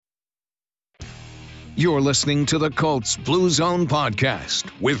You're listening to the Colts Blue Zone Podcast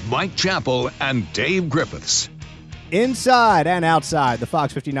with Mike Chappell and Dave Griffiths. Inside and outside the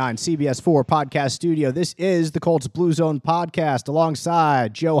Fox 59 CBS 4 podcast studio, this is the Colts Blue Zone Podcast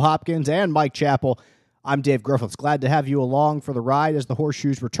alongside Joe Hopkins and Mike Chappell. I'm Dave Griffiths. Glad to have you along for the ride as the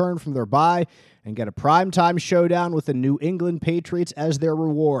Horseshoes return from their bye and get a primetime showdown with the New England Patriots as their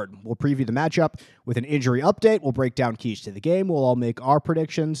reward. We'll preview the matchup with an injury update. We'll break down keys to the game. We'll all make our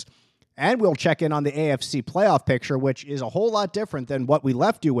predictions. And we'll check in on the AFC playoff picture, which is a whole lot different than what we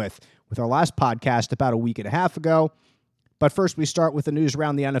left you with our last podcast about a week and a half ago. But first, we start with the news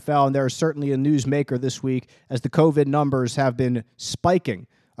around the NFL, and there is certainly a newsmaker this week as the COVID numbers have been spiking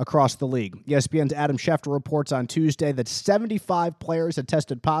across the league. ESPN's Adam Schefter reports on Tuesday that 75 players had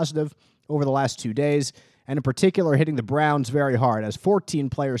tested positive over the last 2 days, and in particular hitting the Browns very hard, as 14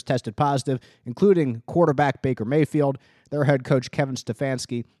 players tested positive, including quarterback Baker Mayfield. Their head coach, Kevin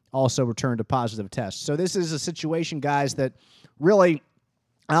Stefanski, also returned a positive test. So this is a situation, guys, that really,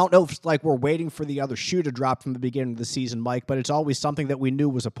 I don't know if it's like we're waiting for the other shoe to drop from the beginning of the season, Mike, but it's always something that we knew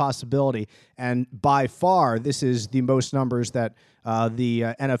was a possibility. And by far, this is the most numbers that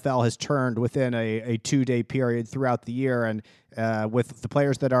the NFL has turned within a 2-day period throughout the year. And with the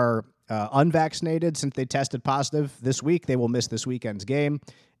players that are unvaccinated, since they tested positive this week, they will miss this weekend's game.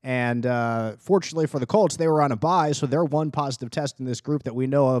 And fortunately for the Colts, they were on a bye, so their one positive test in this group that we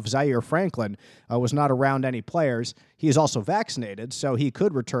know of, Zaire Franklin, was not around any players. He is also vaccinated, so he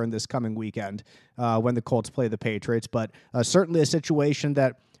could return this coming weekend when the Colts play the Patriots. But certainly a situation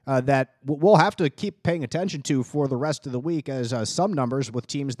that we'll have to keep paying attention to for the rest of the week, as some numbers with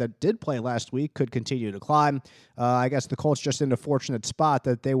teams that did play last week could continue to climb. I guess the Colts just in a fortunate spot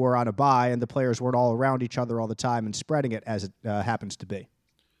that they were on a bye and the players weren't all around each other all the time and spreading it as it happens to be.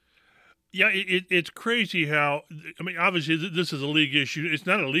 Yeah, it's crazy how, I mean, obviously this is a league issue. It's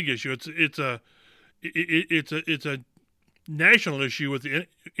not a league issue. It's a national issue with the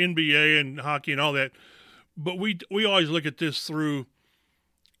NBA and hockey and all that. But we always look at this through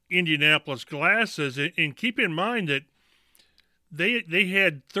Indianapolis glasses, and keep in mind that they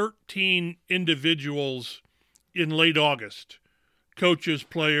had 13 individuals in late August, coaches,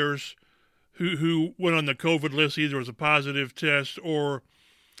 players who went on the COVID list, either as a positive test or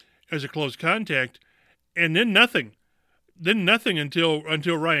as a close contact, and then nothing until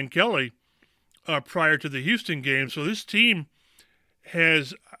Ryan Kelly prior to the Houston game. So this team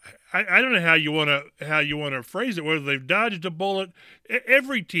has, I don't know how you want to phrase it, whether they've dodged a bullet.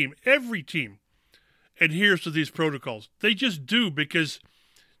 Every team adheres to these protocols. They just do, because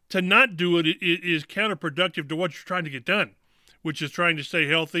to not do it is counterproductive to what you're trying to get done, which is trying to stay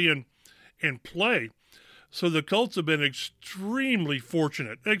healthy and play. So the Colts have been extremely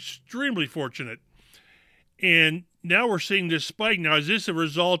fortunate. And now we're seeing this spike. Now, is this a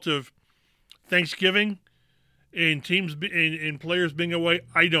result of Thanksgiving and teams and players being away?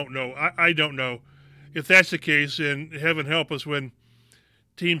 I don't know. I don't know. If that's the case, and heaven help us when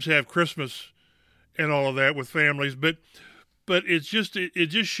teams have Christmas and all of that with families. But it just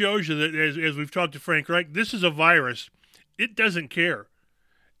shows you that, as we've talked to Frank Reich, this is a virus. It doesn't care.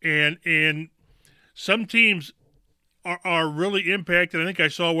 And some teams are really impacted. I think I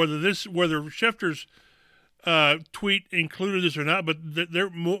saw whether Schefter's tweet included this or not, but there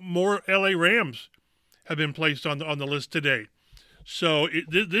more LA Rams have been placed on the list today. So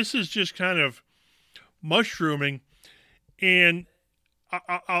this is just kind of mushrooming, and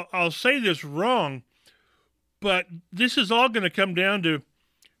I'll say this wrong, but this is all going to come down to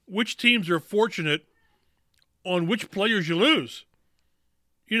which teams are fortunate on which players you lose.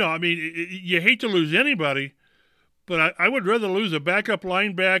 You know, I mean, you hate to lose anybody, but I would rather lose a backup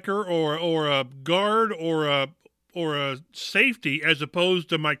linebacker or a guard or a safety as opposed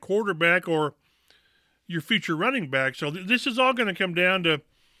to my quarterback or your future running back. So this is all going to come down to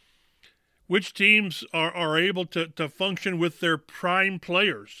which teams are able to function with their prime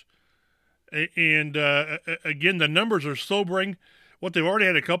players. And again, the numbers are sobering. They've already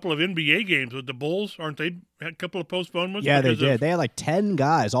had a couple of NBA games with the Bulls, aren't they? Had a couple of postponements? Yeah, they did. They had like 10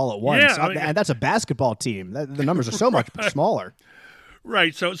 guys all at once. Yeah, and that's a basketball team. The numbers are so much smaller.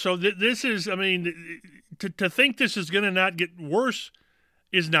 Right. So this is, I mean, to think this is going to not get worse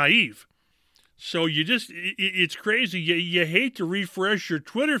is naive. So it's crazy. You hate to refresh your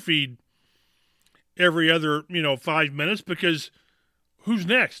Twitter feed every other, 5 minutes, because who's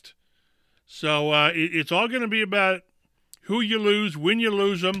next? So it's all going to be about who you lose, when you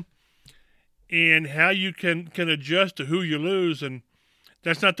lose them, and how you can adjust to who you lose. And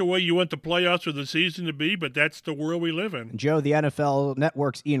That's not the way you want the playoffs or the season to be, but that's the world we live in. Joe, the NFL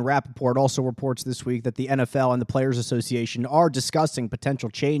Network's Ian Rappaport also reports this week that the NFL and the Players Association are discussing potential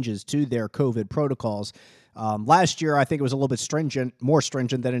changes to their COVID protocols. Last year, I think it was a little bit more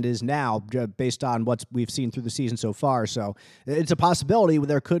stringent than it is now, based on what we've seen through the season so far. So it's a possibility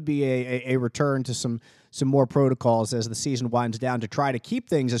there could be a return to some more protocols as the season winds down to try to keep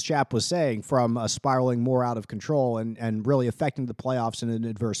things, as Chap was saying, from spiraling more out of control and really affecting the playoffs in an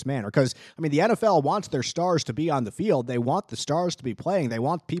adverse manner. Because, I mean, the NFL wants their stars to be on the field. They want the stars to be playing. They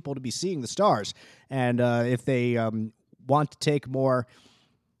want people to be seeing the stars. And if they want to take more...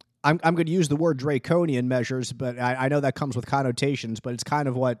 I'm going to use the word draconian measures, but I know that comes with connotations, but it's kind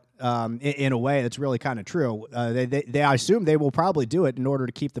of what, in a way, that's really kind of true. They I assume they will probably do it in order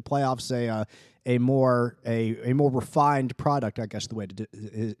to keep the playoffs a more refined product, I guess the way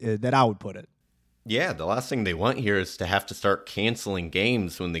that I would put it. Yeah, the last thing they want here is to have to start canceling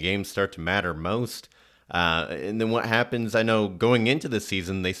games when the games start to matter most. And then what happens, I know going into the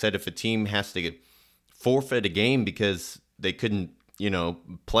season, they said if a team has to forfeit a game because they couldn't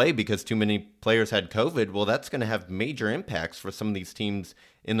play because too many players had COVID, well, that's going to have major impacts for some of these teams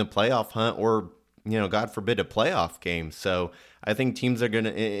in the playoff hunt or, God forbid, a playoff game. So I think teams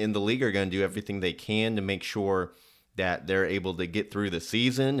in the league are going to do everything they can to make sure that they're able to get through the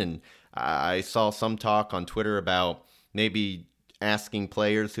season. And I saw some talk on Twitter about maybe asking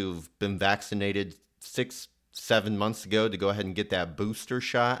players who've been vaccinated 6-7 months ago to go ahead and get that booster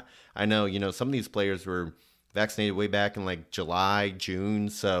shot. I know, some of these players were vaccinated way back in like July, June.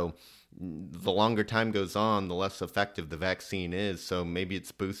 So the longer time goes on, the less effective the vaccine is. So maybe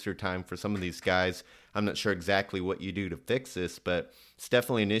it's booster time for some of these guys. I'm not sure exactly what you do to fix this, but it's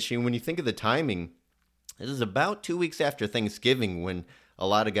definitely an issue. When you think of the timing, this is about 2 weeks after Thanksgiving when a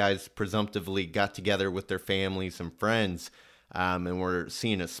lot of guys presumptively got together with their families and friends. And we're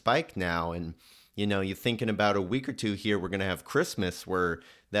seeing a spike now. And, you're thinking about a week or two here, we're going to have Christmas where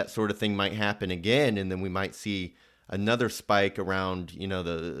that sort of thing might happen again. And then we might see another spike around,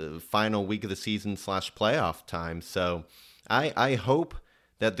 the final week of the season / playoff time. So I hope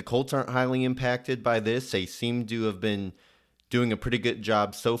that the Colts aren't highly impacted by this. They seem to have been doing a pretty good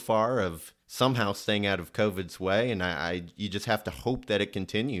job so far of somehow staying out of COVID's way. And you just have to hope that it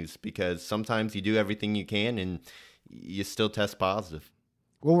continues because sometimes you do everything you can and you still test positive.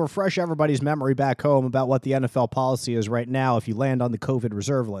 We'll refresh everybody's memory back home about what the NFL policy is right now if you land on the COVID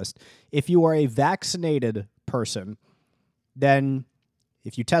reserve list. If you are a vaccinated person, then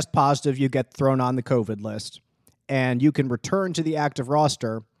if you test positive, you get thrown on the COVID list, and you can return to the active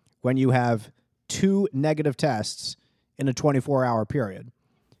roster when you have 2 negative tests in a 24-hour period.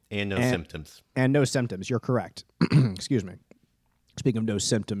 And no symptoms. And no symptoms. You're correct. Excuse me. Speaking of no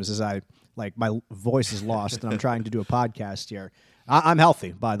symptoms, my voice is lost and I'm trying to do a podcast here. I'm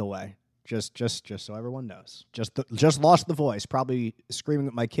healthy, by the way. Just so everyone knows. Just lost the voice. Probably screaming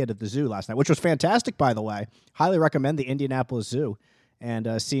at my kid at the zoo last night, which was fantastic, by the way. Highly recommend the Indianapolis Zoo.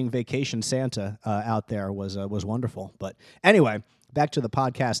 And seeing Vacation Santa out there was wonderful. But anyway, back to the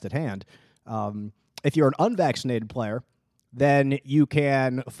podcast at hand. If you're an unvaccinated player, then you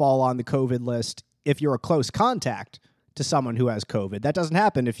can fall on the COVID list if you're a close contact to someone who has COVID. That doesn't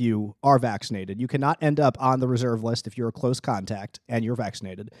happen if you are vaccinated. You cannot end up on the reserve list if you're a close contact and you're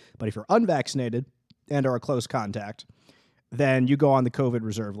vaccinated. But if you're unvaccinated and are a close contact, then you go on the COVID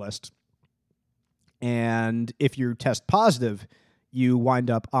reserve list. And if you test positive, you wind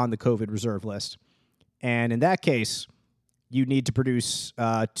up on the COVID reserve list. And in that case, you need to produce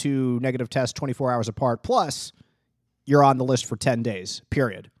 2 negative tests 24 hours apart, plus you're on the list for 10 days,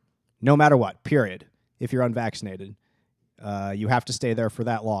 period. No matter what, period. If you're unvaccinated. You have to stay there for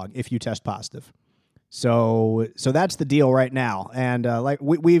that long if you test positive. So that's the deal right now. And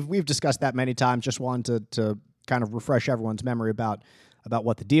we've discussed that many times. Just wanted to kind of refresh everyone's memory about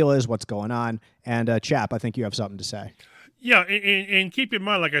what the deal is, what's going on. And Chap, I think you have something to say. Yeah, and keep in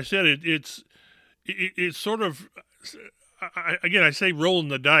mind, like I said, it's sort of, again, I say rolling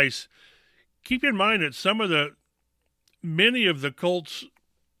the dice. Keep in mind that many of the Colts'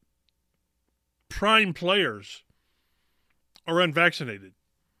 prime players are unvaccinated.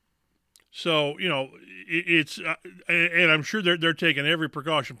 So, it's and I'm sure they're taking every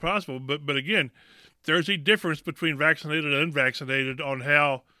precaution possible, but again, there's a difference between vaccinated and unvaccinated on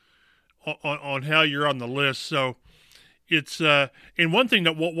how you're on the list. So it's and one thing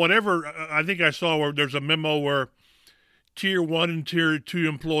that whatever I think I saw where there's a memo where tier 1 and tier 2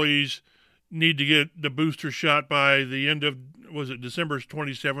 employees need to get the booster shot by the end of, was it December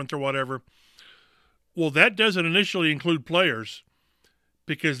 27th or whatever? Well, that doesn't initially include players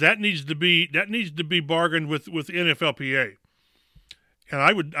because that needs to be bargained with NFLPA. And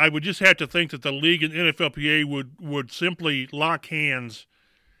I would just have to think that the league and NFLPA would simply lock hands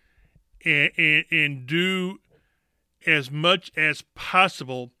and do as much as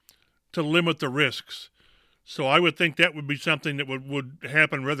possible to limit the risks. So I would think that would be something that would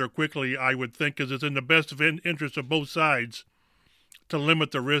happen rather quickly, I would think, because it's in the best interest of both sides to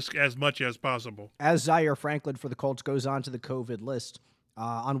limit the risk as much as possible. As Zaire Franklin for the Colts goes on to the COVID list,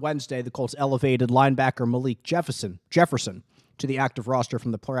 on Wednesday, the Colts elevated linebacker Malik Jefferson to the active roster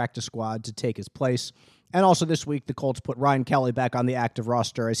from the practice squad to take his place. And also this week, the Colts put Ryan Kelly back on the active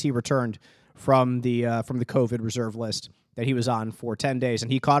roster as he returned from the COVID reserve list that he was on for 10 days.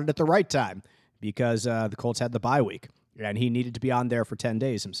 And he caught it at the right time because the Colts had the bye week, and he needed to be on there for 10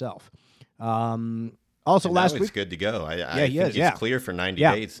 days himself. Also, and last week, week, good to go. I he think is, he's clear for 90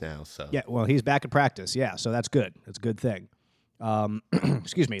 days now. So yeah, well, he's back in practice. Yeah, so that's good. That's a good thing.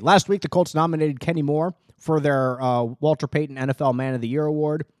 Excuse me. Last week, the Colts nominated Kenny Moore for their Walter Payton NFL Man of the Year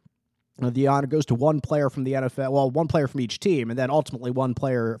award. The honor goes to one player from the NFL, well, one player from each team, and then ultimately one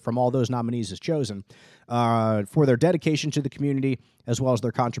player from all those nominees is chosen for their dedication to the community as well as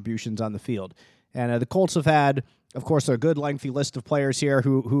their contributions on the field. And the Colts have had, of course, a good lengthy list of players here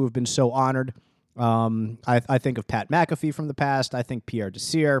who have been so honored. I think of Pat McAfee from the past. I think Pierre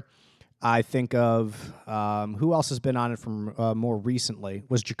Desir. I think of who else has been on it from more recently.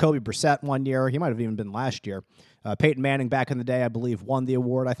 Was Jacoby Brissett one year? He might have even been last year. Peyton Manning back in the day, I believe, won the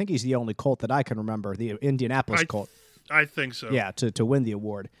award. I think he's the only Colt that I can remember, the Indianapolis Colt. I think so. Yeah, to win the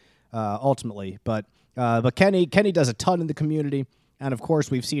award ultimately. But Kenny does a ton in the community, and of course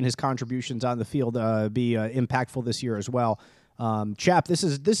we've seen his contributions on the field be impactful this year as well. Chap, this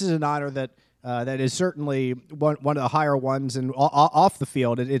is an honor that is certainly one of the higher ones, and off the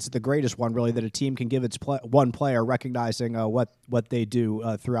field, it's the greatest one, really, that a team can give its one player, recognizing what they do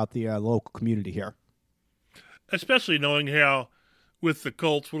throughout the local community here. Especially knowing how, with the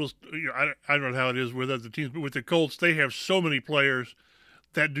Colts, I don't know how it is with other teams, but with the Colts, they have so many players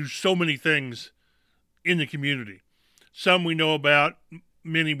that do so many things in the community. Some we know about,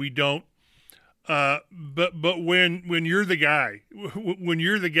 many we don't. But when you're the guy,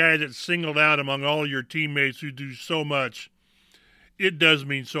 that's singled out among all your teammates who do so much, it does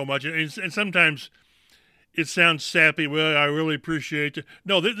mean so much. And sometimes it sounds sappy. Well, I really appreciate it.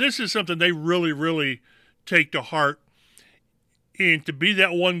 No, this is something they really, really take to heart. And to be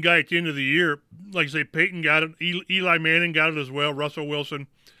that one guy at the end of the year, like I say, Peyton got it, Eli Manning got it as well, Russell Wilson.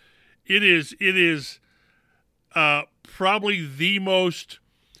 It is probably the most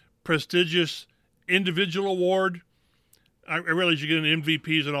prestigious individual award. I realize you get an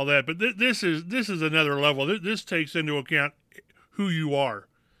MVPs and all that, but this is another level. This takes into account who you are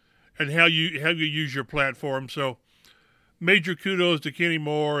and how you use your platform. So major kudos to Kenny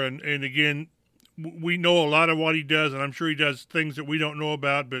Moore, and again, we know a lot of what he does, and I'm sure he does things that we don't know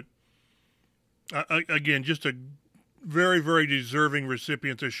about, but again, just a very, very deserving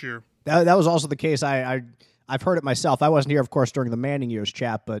recipient this year. That was also the case. I've heard it myself. I wasn't here, of course, during the Manning years,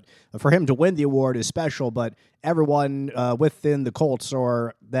 Chap, but for him to win the award is special. But everyone within the Colts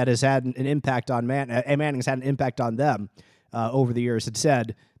or that has had an impact on Manning's had an impact on them over the years had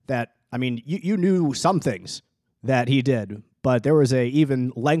said that, I mean, you knew some things that he did, but there was a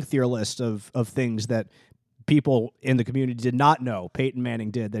even lengthier list of things that people in the community did not know Peyton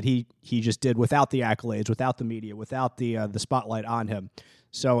Manning did, that he just did without the accolades, without the media, without the spotlight on him.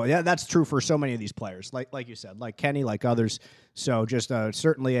 So yeah, that's true for so many of these players, like you said, like Kenny, like others. So just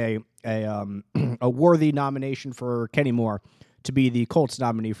certainly a worthy nomination for Kenny Moore to be the Colts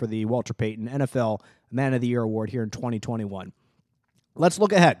nominee for the Walter Payton NFL Man of the Year award here in 2021. Let's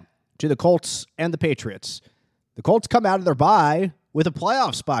look ahead to the Colts and the Patriots. The Colts come out of their bye with a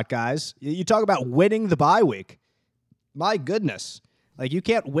playoff spot, guys. You talk about winning the bye week. My goodness. Like, you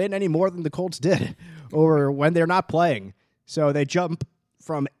can't win any more than the Colts did or when they're not playing. So they jump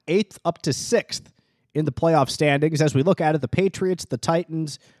from 8th up to 6th in the playoff standings. As we look at it, the Patriots, the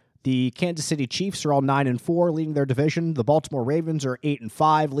Titans, the Kansas City Chiefs are all 9-4, leading their division. The Baltimore Ravens are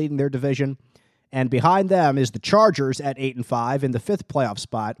 8-5, leading their division. And behind them is the Chargers at 8-5 in the 5th playoff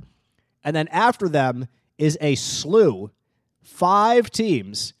spot. And then after them is a slew, 5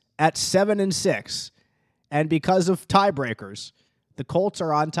 teams at 7-6. And because of tiebreakers, the Colts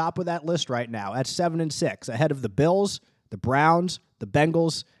are on top of that list right now at 7-6, ahead of the Bills, the Browns, the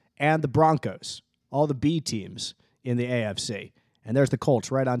Bengals, and the Broncos, all the B teams in the AFC. And there's the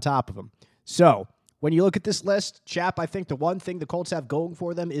Colts right on top of them. So when you look at this list, Chap, I think the one thing the Colts have going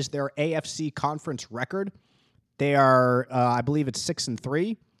for them is their AFC conference record. They are, I believe it's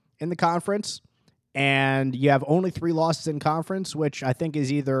 6-3 in the conference. and you have only 3 losses in conference, which I think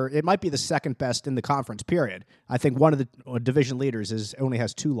is it might be the second best in the conference, period. I think one of the division leaders only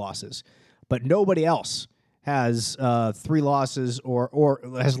has 2 losses, but nobody else has 3 losses or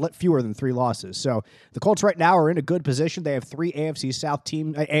has fewer than 3 losses. So the Colts right now are in a good position. They have 3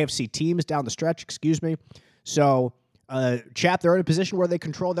 AFC teams down the stretch, So, Chap, they're in a position where they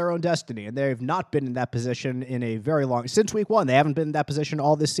control their own destiny, and they have not been in that position in a very long... Since week 1, they haven't been in that position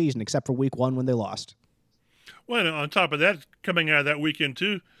all this season, except for week 1 when they lost. Well, on top of that, coming out of that weekend,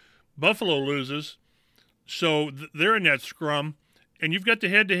 too, Buffalo loses, so they're in that scrum, and you've got the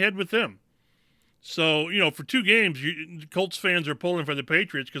head-to-head with them. So, for 2 games, Colts fans are pulling for the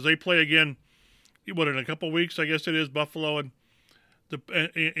Patriots because they play again, in a couple weeks, I guess it is, Buffalo and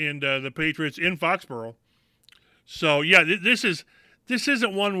the Patriots in Foxborough. So, yeah, this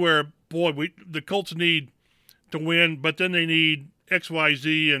isn't one where, the Colts need to win, but then they need X, Y,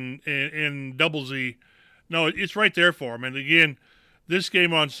 Z, and double Z. No, it's right there for them. And again, this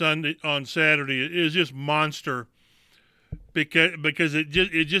game on Saturday is just monster because it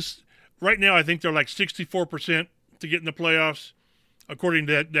just right now I think they're like 64% to get in the playoffs, according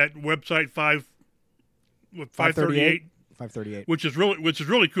to that website 538. 538, which is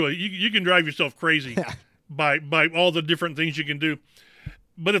really cool. You can drive yourself crazy. By all the different things you can do.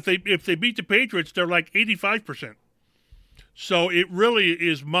 But if they beat the Patriots, they're like 85%. So it really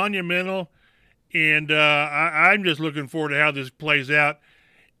is monumental, and I'm just looking forward to how this plays out.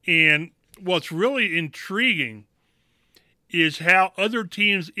 And what's really intriguing is how other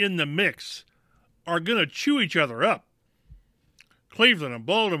teams in the mix are going to chew each other up. Cleveland and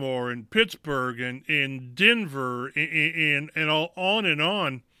Baltimore and Pittsburgh and Denver and all on and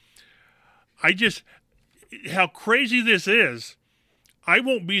on. How crazy this is, I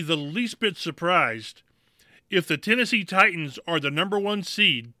won't be the least bit surprised if the Tennessee Titans are the number 1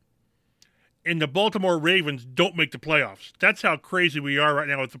 seed and the Baltimore Ravens don't make the playoffs. That's how crazy we are right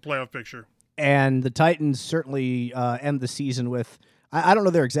now with the playoff picture. And the Titans certainly end the season with, I don't know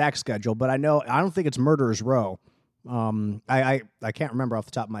their exact schedule, but I don't think it's Murderer's Row. I can't remember off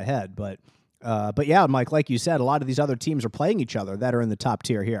the top of my head, but yeah, Mike, like you said, a lot of these other teams are playing each other that are in the top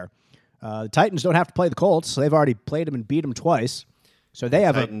tier here. The Titans don't have to play the Colts. So they've already played them and beat them twice. So they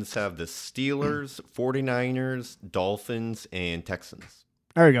have Titans have the Steelers, 49ers, Dolphins, and Texans.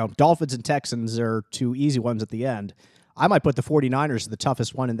 There you go. Dolphins and Texans are 2 easy ones at the end. I might put the 49ers as the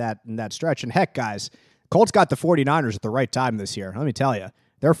toughest one in that stretch. And heck, guys, Colts got the 49ers at the right time this year. Let me tell you.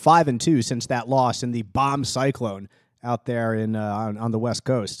 They're 5-2 since that loss in the bomb cyclone out there on the West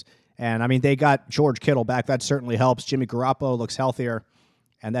Coast. And, I mean, they got George Kittle back. That certainly helps. Jimmy Garoppolo looks healthier.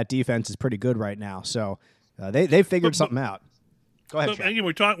 And that defense is pretty good right now. So they figured something out. Go ahead, Chad. Again,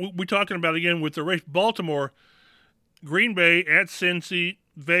 we're talking about, again, with the race, Baltimore, Green Bay, at Cincy,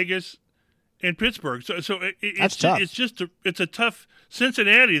 Vegas, and Pittsburgh. So it's tough. It's a tough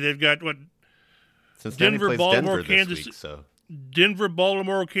Cincinnati. They've got, Cincinnati Denver, plays Baltimore, Denver Kansas this week, so. Denver,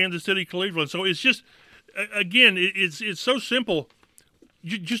 Baltimore, Kansas City, Cleveland. So it's just, again, it's so simple.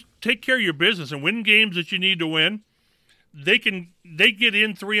 You just take care of your business and win games that you need to win. They get in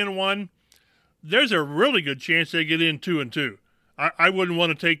 3-1. There's a really good chance they get in 2-2. I wouldn't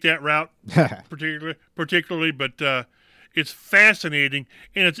want to take that route particularly, but it's fascinating,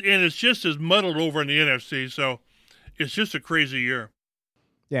 and it's just as muddled over in the NFC. So it's just a crazy year.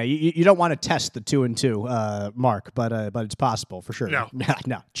 Yeah, you don't want to test the 2-2 mark, but it's possible for sure. No,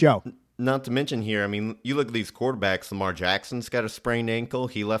 Joe. Not to mention here, I mean, you look at these quarterbacks. Lamar Jackson's got a sprained ankle.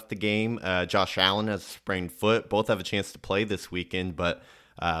 He left the game. Josh Allen has a sprained foot. Both have a chance to play this weekend, but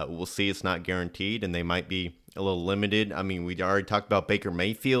we'll see. It's not guaranteed, and they might be a little limited. I mean, we already talked about Baker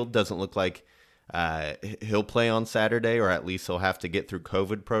Mayfield. Doesn't look like he'll play on Saturday, or at least he'll have to get through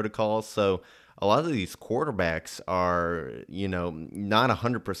COVID protocols. So a lot of these quarterbacks are, not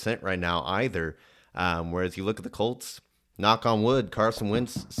 100% right now either. Whereas you look at the Colts, knock on wood, Carson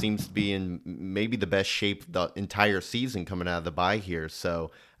Wentz seems to be in maybe the best shape the entire season coming out of the bye here.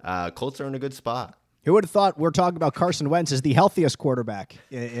 So Colts are in a good spot. Who would have thought we're talking about Carson Wentz as the healthiest quarterback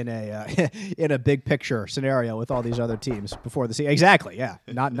in a big picture scenario with all these other teams before the season? Exactly, yeah.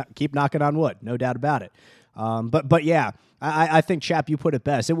 Not keep knocking on wood, no doubt about it. But yeah, I think, Chap, you put it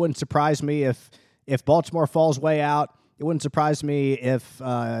best. It wouldn't surprise me if Baltimore falls way out. It wouldn't surprise me if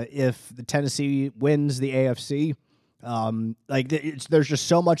the Tennessee wins the AFC. There's just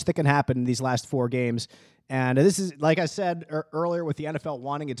so much that can happen in these last 4 games. And this is, like I said earlier, with the NFL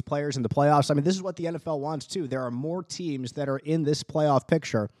wanting its players in the playoffs. I mean, this is what the NFL wants, too. There are more teams that are in this playoff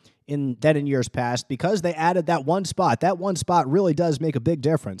picture than in years past because they added that one spot. That one spot really does make a big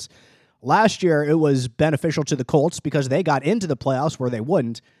difference. Last year, it was beneficial to the Colts because they got into the playoffs where they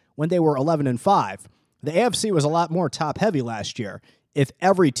wouldn't when they were 11-5. The AFC was a lot more top-heavy last year. If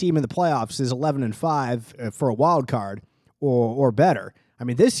every team in the playoffs is 11-5 for a wild card or better, I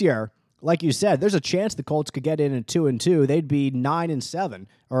mean, this year, like you said, there's a chance the Colts could get in at 2-2. They'd be 9-7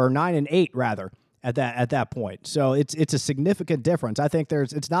 or 9-8 rather at that point. So it's a significant difference. I think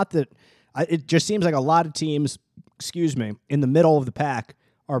it's not that it just seems like a lot of teams, in the middle of the pack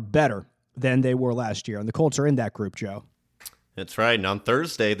are better than they were last year, and the Colts are in that group, Joe. That's right. And on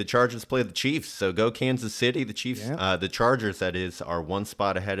Thursday, the Chargers play the Chiefs. So go Kansas City. The Chiefs, the Chargers, that is, are one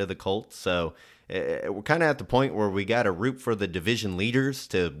spot ahead of the Colts. So we're kind of at the point where we got to root for the division leaders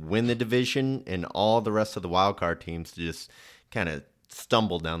to win the division and all the rest of the wild card teams to just kind of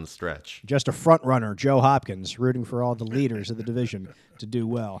stumble down the stretch. Just a front runner, Joe Hopkins, rooting for all the leaders of the division to do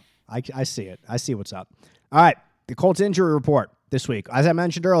well. I see it. I see what's up. All right, the Colts injury report this week. As I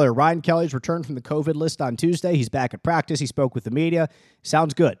mentioned earlier, Ryan Kelly's returned from the COVID list on Tuesday. He's back at practice. He spoke with the media.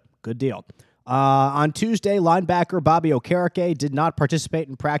 Sounds good. Good deal. On Tuesday, linebacker Bobby Okereke did not participate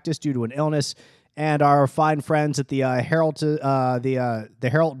in practice due to an illness. And our fine friends at the Herald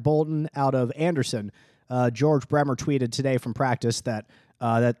Bulletin out of Anderson, George Bremer tweeted today from practice that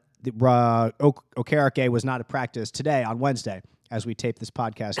Okereke was not at practice today on Wednesday as we tape this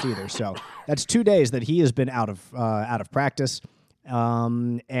podcast either. So that's 2 days that he has been out of practice.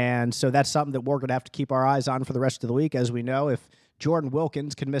 And so that's something that we're going to have to keep our eyes on for the rest of the week. As we know, if Jordan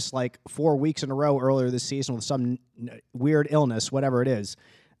Wilkins can miss like 4 weeks in a row earlier this season with some weird illness, whatever it is,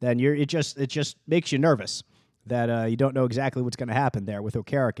 then it just makes you nervous that you don't know exactly what's going to happen there with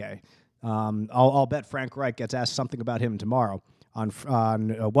Okereke. I'll bet Frank Reich gets asked something about him tomorrow on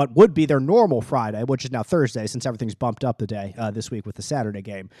what would be their normal Friday, which is now Thursday since everything's bumped up the day this week with the Saturday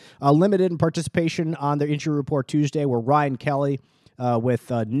game. Limited in participation on their injury report Tuesday were Ryan Kelly with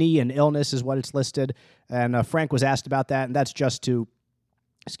knee and illness is what it's listed, and Frank was asked about that, and that's just to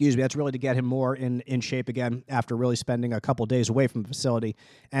that's really to get him more in shape again after really spending a couple days away from the facility.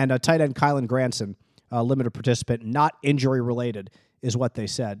 And tight end Kylan Granson, limited participant, not injury-related, is what they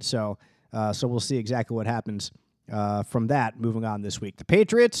said. So we'll see exactly what happens from that moving on this week. The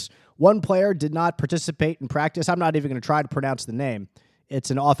Patriots, one player did not participate in practice. I'm not even going to try to pronounce the name.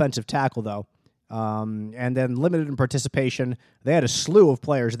 It's an offensive tackle, though. And then limited in participation, they had a slew of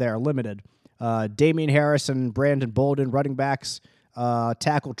players there, limited. Damian Harris and Brandon Bolden, running backs.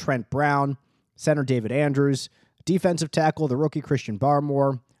 Tackle Trent Brown, center David Andrews, defensive tackle the rookie Christian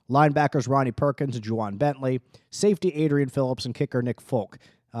Barmore, linebackers Ronnie Perkins and Juwan Bentley, safety Adrian Phillips, and kicker Nick Folk.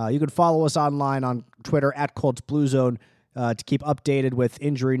 You can follow us online on Twitter at Colts Blue Zone to keep updated with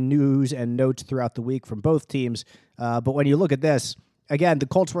injury news and notes throughout the week from both teams. But when you look at this, again, the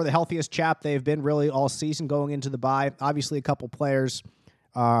Colts were the healthiest chap they've been really all season going into the bye. Obviously, a couple players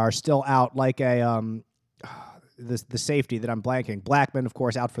are still out, like the safety that I'm blanking. Blackman, of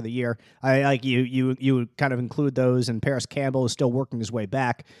course, out for the year. I like you kind of include those, and Paris Campbell is still working his way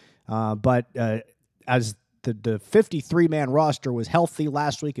back. But as the 53-man roster was healthy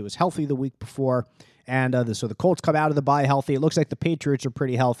last week, it was healthy the week before, and so the Colts come out of the bye healthy. It looks like the Patriots are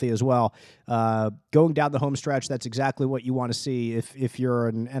pretty healthy as well. Going down the home stretch, that's exactly what you want to see if you're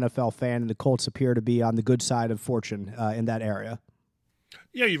an NFL fan, and the Colts appear to be on the good side of fortune in that area.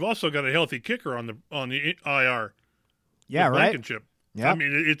 Yeah, you've also got a healthy kicker on the IR. Yeah, right. Blankenship. Yeah, I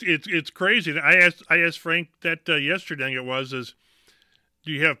mean it's crazy. I asked Frank that yesterday. I think it was,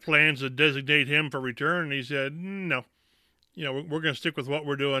 do you have plans to designate him for return? And he said no. We're going to stick with what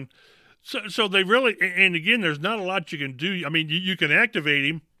we're doing. So they really, and again, there's not a lot you can do. I mean, you can activate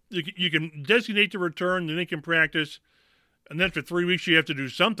him. You can designate the return, then he can practice, and then for 3 weeks you have to do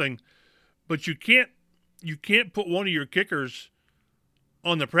something. But you can't put one of your kickers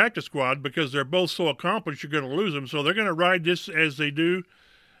on the practice squad because they're both so accomplished you're going to lose them. So they're going to ride this as they do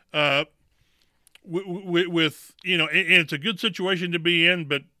with and it's a good situation to be in,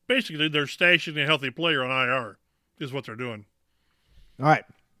 but basically they're stashing a healthy player on IR is what they're doing. All right.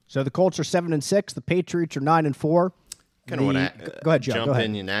 So the Colts are 7-6. The Patriots are 9-4. Kind of want to go ahead, Joe. Jump go ahead.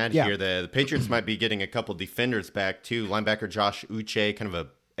 in and add here. The Patriots might be getting a couple defenders back too. Linebacker Josh Uche, kind of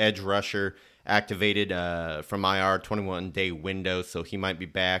a edge rusher, activated from IR 21-day window, so he might be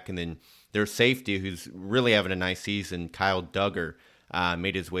back. And then their safety, who's really having a nice season, Kyle Duggar,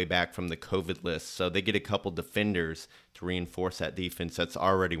 made his way back from the COVID list. So they get a couple defenders to reinforce that defense that's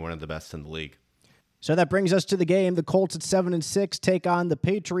already one of the best in the league. So that brings us to the game. The Colts at 7-6 take on the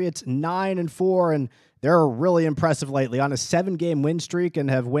Patriots 9-4, and they're really impressive lately on a 7-game win streak and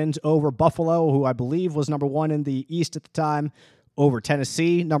have wins over Buffalo, who I believe was number 1 in the East at the time, over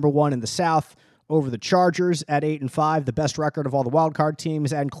Tennessee, number 1 in the South, over the Chargers at 8-5, the best record of all the wild card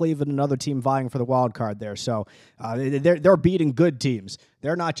teams, and Cleveland, another team vying for the wild card there. So they're beating good teams.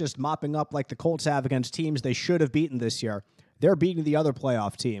 They're not just mopping up like the Colts have against teams they should have beaten this year. They're beating the other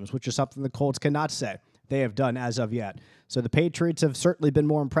playoff teams, which is something the Colts cannot say they have done as of yet. So the Patriots have certainly been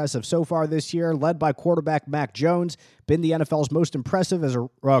more impressive so far this year, led by quarterback Mac Jones, been the NFL's most impressive as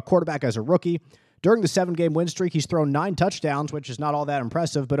a quarterback as a rookie. During the 7-game win streak, he's thrown 9 touchdowns, which is not all that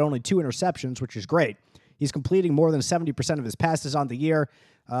impressive, but only 2 interceptions, which is great. He's completing more than 70% of his passes on the year.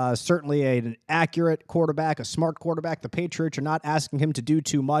 Certainly an accurate quarterback, a smart quarterback. The Patriots are not asking him to do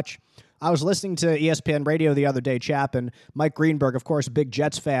too much. I was listening to ESPN Radio the other day, Chap, and Mike Greenberg, of course, a big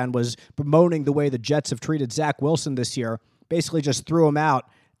Jets fan, was bemoaning the way the Jets have treated Zach Wilson this year. Basically just threw him out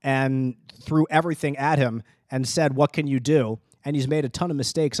and threw everything at him and said, what can you do? And he's made a ton of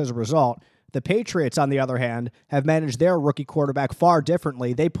mistakes as a result. The Patriots, on the other hand, have managed their rookie quarterback far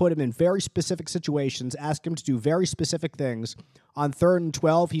differently. They put him in very specific situations, ask him to do very specific things. On 3rd and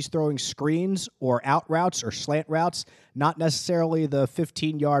 12, he's throwing screens or out routes or slant routes, not necessarily the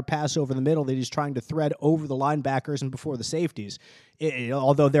 15-yard pass over the middle that he's trying to thread over the linebackers and before the safeties.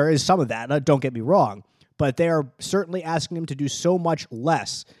 Although there is some of that, don't get me wrong. But they are certainly asking him to do so much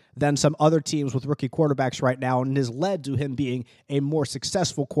less than some other teams with rookie quarterbacks right now, and has led to him being a more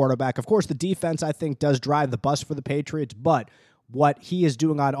successful quarterback. Of course, the defense, I think, does drive the bus for the Patriots, but what he is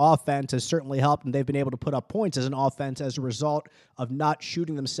doing on offense has certainly helped, and they've been able to put up points as an offense as a result of not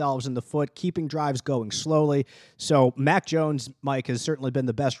shooting themselves in the foot, keeping drives going slowly. So Mac Jones, Mike, has certainly been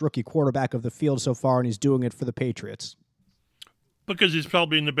the best rookie quarterback of the field so far, and he's doing it for the Patriots. Because he's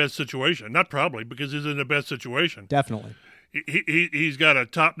probably in the best situation. Not probably, because he's in the best situation. Definitely. He's got a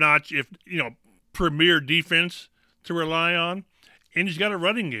top-notch, premier defense to rely on, and he's got a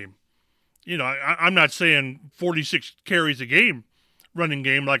running game. I'm not saying 46 carries a game, running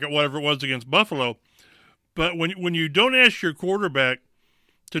game like whatever it was against Buffalo, but when you don't ask your quarterback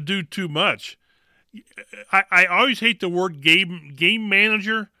to do too much, I always hate the word game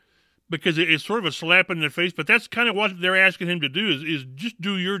manager because it's sort of a slap in the face, but that's kind of what they're asking him to do is just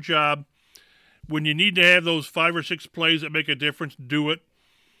do your job. When you need to have those 5 or 6 plays that make a difference, do it.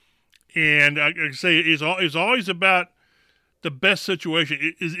 And I say it's always about the best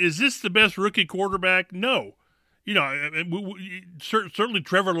situation. Is this the best rookie quarterback? No. Certainly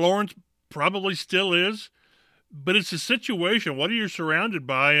Trevor Lawrence probably still is, but it's a situation. What are you surrounded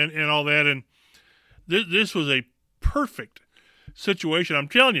by and all that? And this was a perfect situation. I'm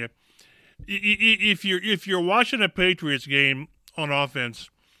telling you, if you're watching a Patriots game on offense,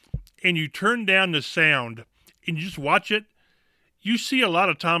 and you turn down the sound and you just watch it, you see a lot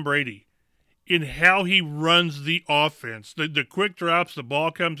of Tom Brady in how he runs the offense. The quick drops, the ball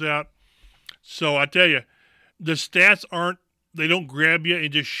comes out. So I tell you, the stats they don't grab you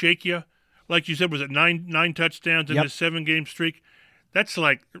and just shake you. Like you said, was it nine touchdowns in this 7-game streak? That's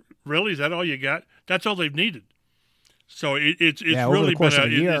like, really? Is that all you got? That's all they've needed. So it's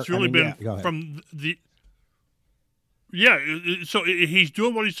really been from the. Yeah, so he's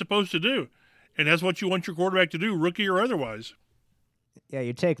doing what he's supposed to do, and that's what you want your quarterback to do, rookie or otherwise. Yeah,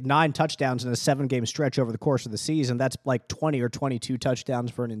 you take 9 touchdowns in a 7-game stretch over the course of the season. That's like 20 or 22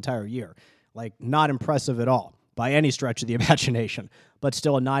 touchdowns for an entire year. Like, not impressive at all by any stretch of the imagination, but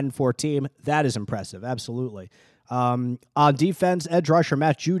still a 9-4 team. That is impressive, absolutely. On defense, edge rusher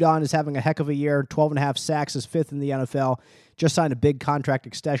Matt Judon is having a heck of a year, 12.5 sacks, is 5th in the NFL. Just signed a big contract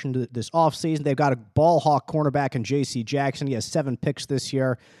extension this offseason. They've got a ball hawk cornerback in J.C. Jackson. He has 7 picks this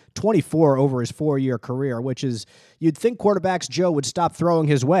year, 24 over his 4-year career, which is, you'd think quarterbacks, Joe, would stop throwing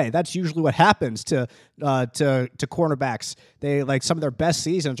his way. That's usually what happens to cornerbacks. They, like, some of their best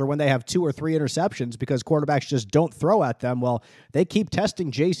seasons are when they have 2 or 3 interceptions because quarterbacks just don't throw at them. Well, they keep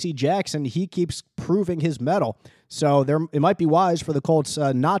testing J.C. Jackson. He keeps proving his mettle. So it might be wise for the Colts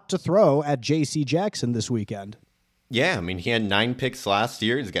not to throw at J.C. Jackson this weekend. Yeah, I mean, he had 9 picks last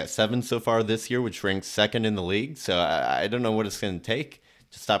year. He's got 7 so far this year, which ranks 2nd in the league. So I don't know what it's going to take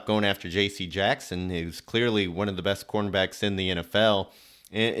to stop going after J.C. Jackson, who's clearly one of the best cornerbacks in the NFL.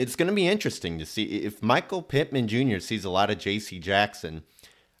 And it's going to be interesting to see if Michael Pittman Jr. sees a lot of J.C. Jackson.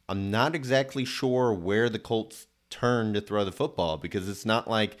 I'm not exactly sure where the Colts turn to throw the football because it's not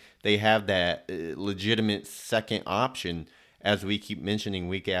like they have that legitimate second option. As we keep mentioning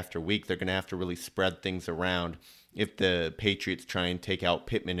week after week, they're going to have to really spread things around if the Patriots try and take out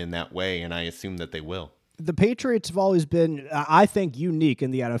Pittman in that way, and I assume that they will. The Patriots have always been, I think, unique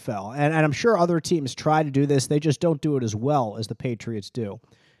in the NFL, and I'm sure other teams try to do this. They just don't do it as well as the Patriots do.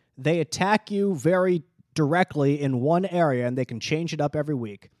 They attack you very directly in one area, and they can change it up every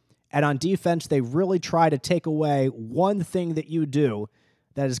week. And on defense, they really try to take away one thing that you do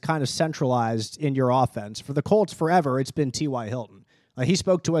that is kind of centralized in your offense. For the Colts forever, it's been T.Y. Hilton. He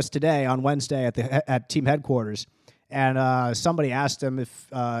spoke to us today on Wednesday at team headquarters, and somebody asked him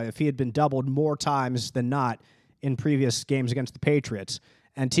if he had been doubled more times than not in previous games against the Patriots.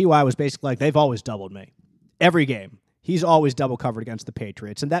 And T.Y. was basically like, they've always doubled me. Every game. He's always double covered against the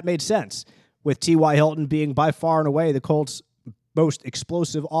Patriots. And that made sense, with T.Y. Hilton being by far and away the Colts' most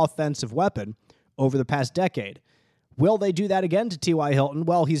explosive offensive weapon over the past decade. Will they do that again to T.Y. Hilton?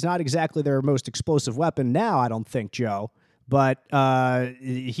 Well, he's not exactly their most explosive weapon now, I don't think, Joe. But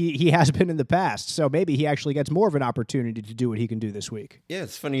he has been in the past, so maybe he actually gets more of an opportunity to do what he can do this week. Yeah,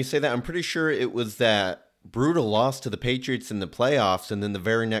 it's funny you say that. I'm pretty sure it was that brutal loss to the Patriots in the playoffs, and then the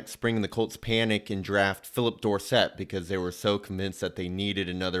very next spring the Colts panic and draft Philip Dorsett because they were so convinced that they needed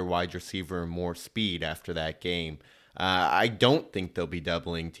another wide receiver and more speed after that game. I don't think they'll be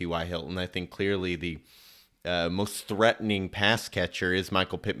doubling T.Y. Hilton. I think clearly the most threatening pass catcher is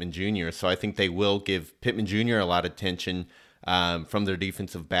Michael Pittman Jr., so I think they will give Pittman Jr. a lot of attention from their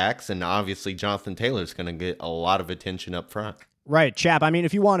defensive backs, and obviously Jonathan Taylor's going to get a lot of attention up front. Right, Chap. I mean,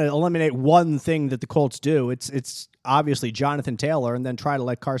 if you want to eliminate one thing that the Colts do, it's obviously Jonathan Taylor, and then try to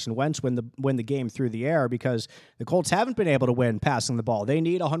let Carson Wentz win the game through the air, because the Colts haven't been able to win passing the ball. They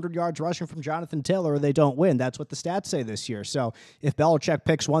need 100 yards rushing from Jonathan Taylor, or they don't win. That's what the stats say this year. So if Belichick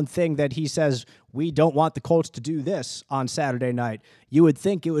picks one thing that he says, we don't want the Colts to do this on Saturday night, you would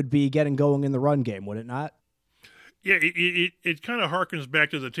think it would be getting going in the run game, would it not? Yeah, it kind of harkens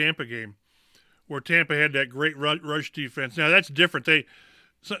back to the Tampa game, where Tampa had that great rush defense. Now, that's different.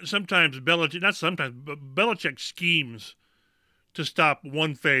 Sometimes Belichick schemes to stop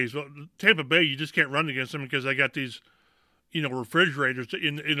one phase. Well, Tampa Bay, you just can't run against them because they got these, refrigerators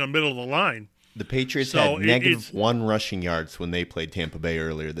in the middle of the line. The Patriots had negative 1 rushing yards when they played Tampa Bay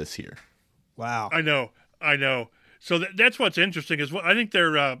earlier this year. Wow. I know. So that's what's interesting is I think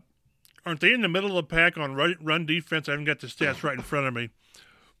they're aren't they in the middle of the pack on run defense? I haven't got the stats right in front of me,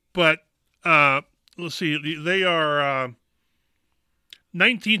 but. Let's see. They are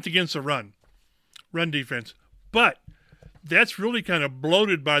 19th against the run defense. But that's really kind of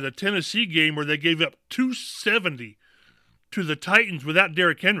bloated by the Tennessee game where they gave up 270 to the Titans without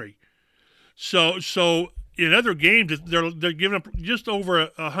Derrick Henry. So in other games, they're giving up just over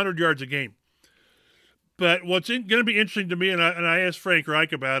 100 yards a game. But what's going to be interesting to me, and I asked Frank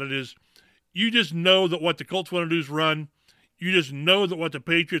Reich about it, is you just know that what the Colts want to do is run. You just know that what the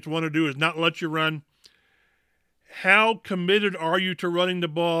Patriots want to do is not let you run. How committed are you to running the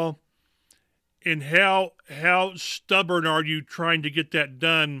ball? And how stubborn are you trying to get that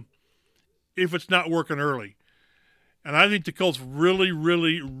done if it's not working early? And I think the Colts really,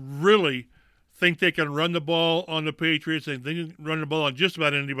 really, really think they can run the ball on the Patriots. They can run the ball on just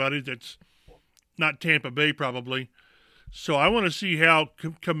about anybody that's not Tampa Bay probably. So I want to see how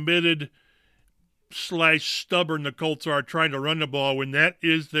committed / stubborn the Colts are trying to run the ball when that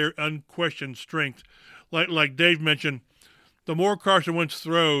is their unquestioned strength. Like Dave mentioned, the more Carson Wentz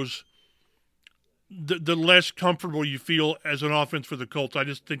throws, the less comfortable you feel as an offense for the Colts. I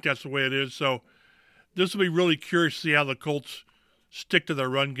just think that's the way it is. So this will be really curious to see how the Colts stick to their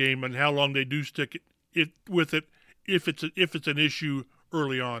run game and how long they do stick with it if it's an issue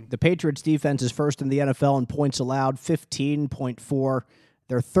early on. The Patriots defense is first in the NFL in points allowed, 15.4.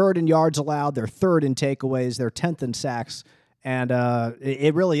 They're third in yards allowed. They're third in takeaways. They're 10th in sacks. And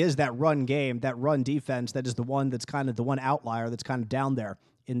it really is that run game, that run defense, that is the one that's kind of the one outlier that's kind of down there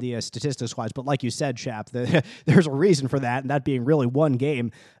in the statistics-wise. But like you said, Chap, there's a reason for that, and that being really one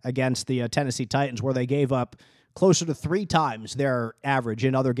game against the Tennessee Titans where they gave up closer to 3 times their average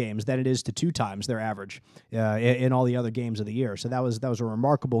in other games than it is to 2 times their average in all the other games of the year. So that was a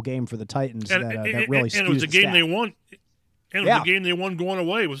remarkable game for the Titans that really skews the stat. And it was a game they won. And it was a game they won going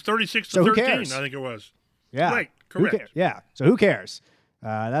away. It was 36-13, I think it was. Yeah. Right, correct. Yeah, so who cares?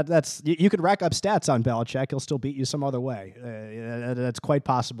 That's you could rack up stats on Belichick. He'll still beat you some other way. That's quite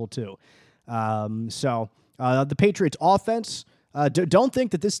possible, too. The Patriots' offense, don't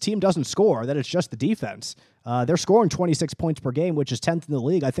think that this team doesn't score, that it's just the defense. They're scoring 26 points per game, which is 10th in the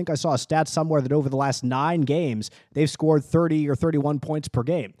league. I think I saw a stat somewhere that over the last 9 games, they've scored 30 or 31 points per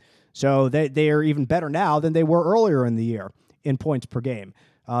game. So they are even better now than they were earlier in the year in points per game.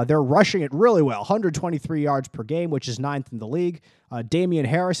 They're rushing it really well, 123 yards per game, which is 9th in the league. Damian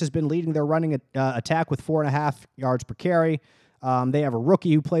Harris has been leading their running attack with 4.5 yards per carry. They have a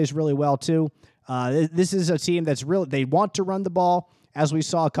rookie who plays really well, too. This is a team that's they want to run the ball, as we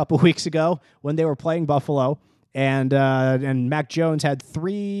saw a couple weeks ago when they were playing Buffalo. And Mac Jones had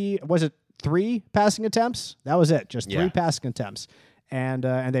 3 passing attempts? That was it, just 3 passing attempts. And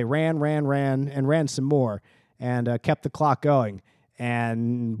they ran some more and kept the clock going.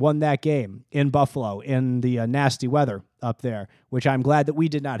 and won that game in Buffalo in the nasty weather up there, which I'm glad that we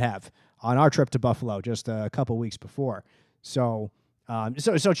did not have on our trip to Buffalo just a couple weeks before. So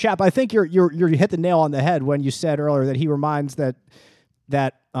Chap, I think you hit the nail on the head when you said earlier that he reminds that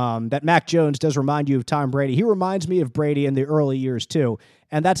Mac Jones does remind you of Tom Brady. He reminds me of Brady in the early years too,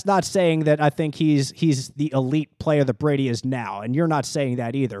 and that's not saying that I think he's the elite player that Brady is now, and you're not saying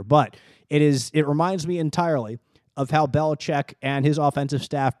that either. But it reminds me entirely of how Belichick and his offensive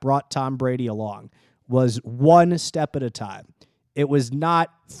staff brought Tom Brady along. Was one step at a time. It was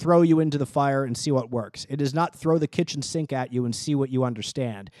not throw you into the fire and see what works. It is not throw the kitchen sink at you and see what you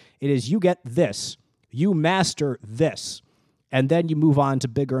understand. It is you get this, you master this, and then you move on to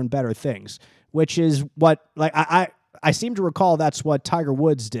bigger and better things, which is what, like, I seem to recall that's what Tiger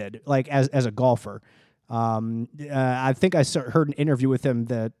Woods did, like, as a golfer. I think I heard an interview with him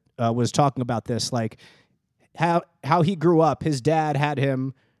that was talking about this, like, how he grew up. His dad had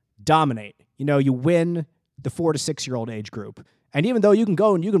him dominate. You know, you win the 4 to 6 year old age group. And even though you can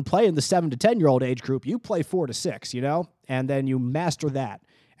go and you can play in the 7 to 10 year old age group, you play 4 to 6, you know, and then you master that.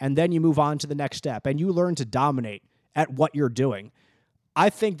 And then you move on to the next step and you learn to dominate at what you're doing. I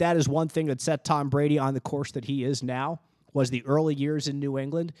think that is one thing that set Tom Brady on the course that he is now, was the early years in New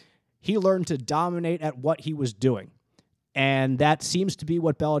England. He learned to dominate at what he was doing. And that seems to be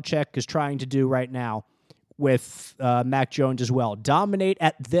what Belichick is trying to do right now with Mac Jones as well. Dominate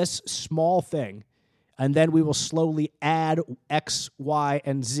at this small thing, and then we will slowly add X, Y,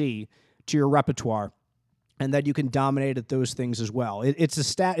 and Z to your repertoire, and then you can dominate at those things as well.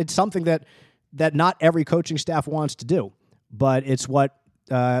 It's something that not every coaching staff wants to do, but it's what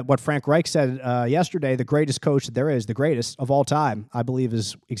Frank Reich said yesterday. The greatest coach that there is, the greatest of all time, I believe,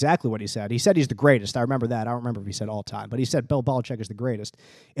 is exactly what he said. He said he's the greatest. I remember that. I don't remember if he said all time, but he said Bill Belichick is the greatest.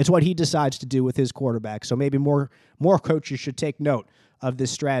 It's what he decides to do with his quarterback. So maybe more coaches should take note of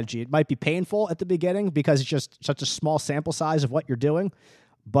this strategy. It might be painful at the beginning because it's just such a small sample size of what you're doing.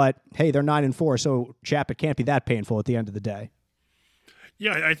 But hey, they're 9-4, so Chap, it can't be that painful at the end of the day.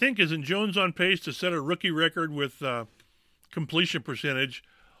 Yeah, I think isn't Jones on pace to set a rookie record with completion percentage,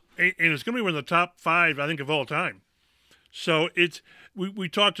 and it's going to be one of the top 5, I think, of all time. So we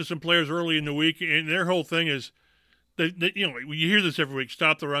talked to some players early in the week, and their whole thing is that you know, you hear this every week: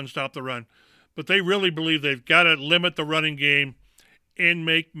 stop the run. But they really believe they've got to limit the running game and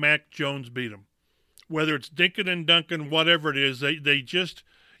make Mac Jones beat them. Whether it's Dinkin and Duncan, whatever it is, they just,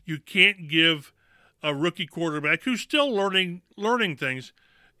 you can't give a rookie quarterback who's still learning things,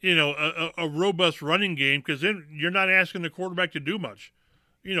 you know, a robust running game, because then you're not asking the quarterback to do much.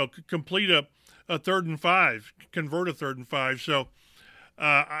 You know, complete a 3rd and 5, convert a 3rd and 5. So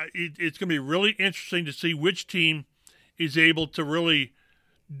it's going to be really interesting to see which team is able to really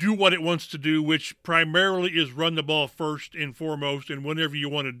do what it wants to do, which primarily is run the ball first and foremost, and whenever you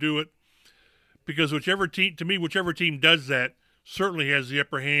want to do it. Because whichever team does that certainly has the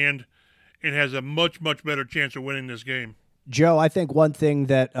upper hand and has a much, much better chance of winning this game. Joe, I think one thing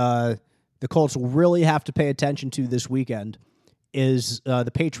that the Colts will really have to pay attention to this weekend is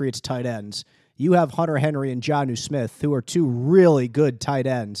the Patriots' tight ends. You have Hunter Henry and Jonnu Smith, who are 2 really good tight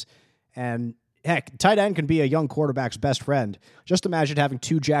ends. And heck, tight end can be a young quarterback's best friend. Just imagine having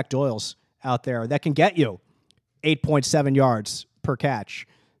 2 Jack Doyles out there that can get you 8.7 yards per catch.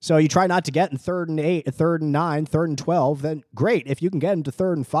 So you try not to get in 3rd and 8, 3rd and 9, 3rd and 12, then great. If you can get into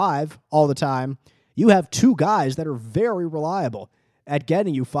 3rd and 5 all the time, you have 2 guys that are very reliable at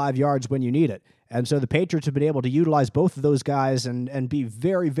getting you 5 yards when you need it. And so the Patriots have been able to utilize both of those guys and be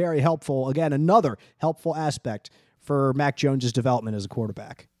very, very helpful. Again, another helpful aspect for Mac Jones' development as a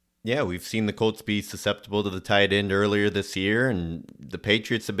quarterback. Yeah, we've seen the Colts be susceptible to the tight end earlier this year, and the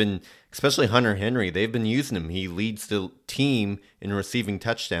Patriots have been, especially Hunter Henry, they've been using him. He leads the team in receiving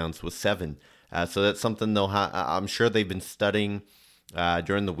touchdowns with 7. So that's something I'm sure they've been studying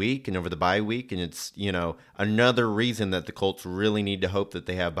during the week and over the bye week, and it's, you know, another reason that the Colts really need to hope that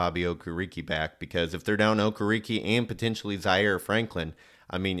they have Bobby Okereke back, because if they're down Okereke and potentially Zaire Franklin,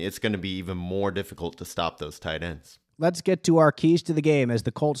 I mean, it's going to be even more difficult to stop those tight ends. Let's get to our keys to the game as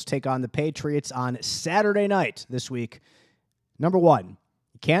the Colts take on the Patriots on Saturday night this week. Number 1,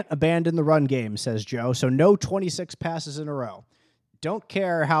 you can't abandon the run game, says Joe, so no 26 passes in a row. Don't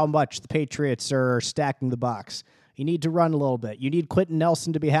care how much the Patriots are stacking the box. You need to run a little bit. You need Quentin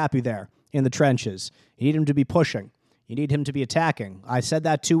Nelson to be happy there in the trenches. You need him to be pushing. You need him to be attacking. I said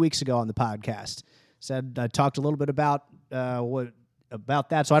that 2 weeks ago on the podcast. I talked a little bit about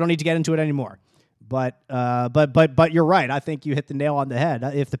that, so I don't need to get into it anymore. But you're right. I think you hit the nail on the head.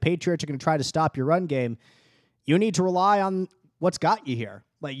 If the Patriots are going to try to stop your run game, you need to rely on what's got you here.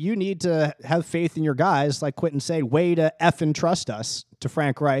 Like, you need to have faith in your guys, like Quentin said, way to effing trust us, to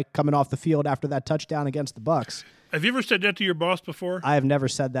Frank Reich coming off the field after that touchdown against the Bucs. Have you ever said that to your boss before? I have never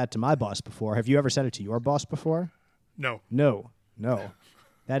said that to my boss before. Have you ever said it to your boss before? No. No.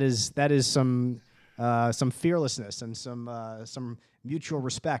 That is some fearlessness and some mutual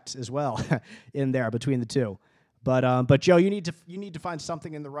respect as well in there between the two. But Joe, you need to find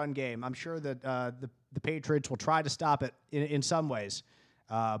something in the run game. I'm sure that the Patriots will try to stop it in some ways.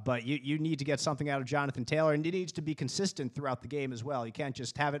 But you need to get something out of Jonathan Taylor, and it needs to be consistent throughout the game as well. You can't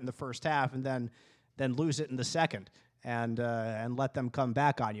just have it in the first half and then lose it in the second and let them come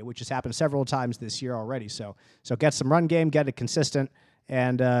back on you, which has happened several times this year already. So get some run game, get it consistent,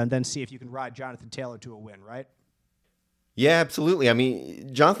 and then see if you can ride Jonathan Taylor to a win, right? Yeah, absolutely. I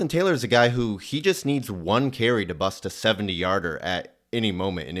mean, Jonathan Taylor is a guy who he just needs one carry to bust a 70-yarder at any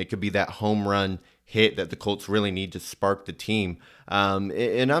moment, and it could be that home run hit that the Colts really need to spark the team.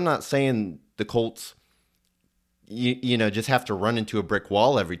 And I'm not saying the Colts, you know, just have to run into a brick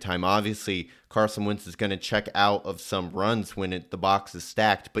wall every time. Obviously, Carson Wentz is going to check out of some runs when the box is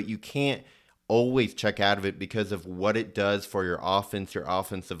stacked, but you can't always check out of it because of what it does for your offense, your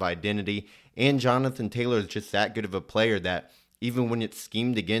offensive identity. And Jonathan Taylor is just that good of a player that even when it's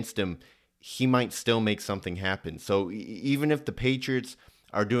schemed against him, he might still make something happen. So even if the Patriots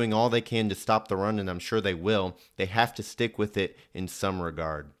are doing all they can to stop the run, and I'm sure they will, they have to stick with it in some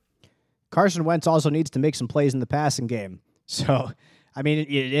regard. Carson Wentz also needs to make some plays in the passing game. So, I mean,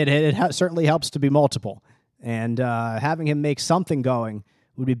 it certainly helps to be multiple. And having him make something going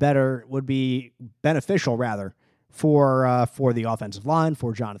would be beneficial, rather, for the offensive line,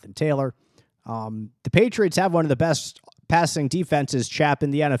 for Jonathan Taylor. The Patriots have one of the best passing defenses, Chap,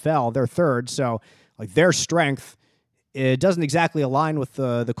 in the NFL. They're third, so like their strength, it doesn't exactly align with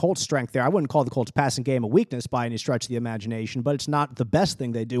the Colts' strength there. I wouldn't call the Colts' passing game a weakness by any stretch of the imagination, but it's not the best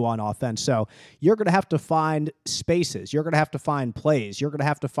thing they do on offense. So you're going to have to find spaces. You're going to have to find plays. You're going to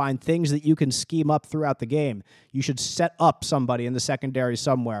have to find things that you can scheme up throughout the game. You should set up somebody in the secondary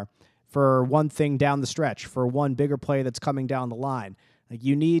somewhere for one thing down the stretch, for one bigger play that's coming down the line. Like,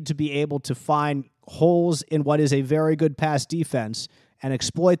 you need to be able to find holes in what is a very good pass defense and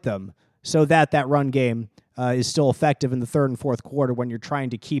exploit them so that run game is still effective in the third and fourth quarter when you're trying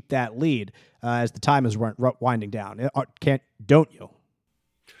to keep that lead as the time is winding down. Don't you?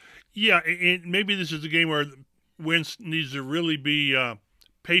 Yeah, and maybe this is a game where Wentz needs to really be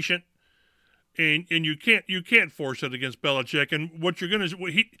patient, and you can't force it against Belichick. And what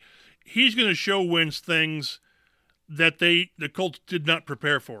he's going to show Wentz things that the Colts did not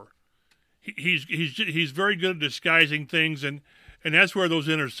prepare for. He's very good at disguising things, and that's where those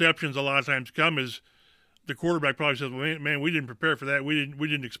interceptions a lot of times come. Is the quarterback probably says, well, man, we didn't prepare for that. We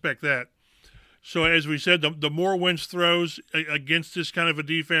didn't expect that. So as we said, the more Wentz throws against this kind of a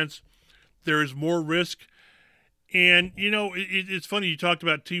defense, there is more risk. And, you know, it's funny, you talked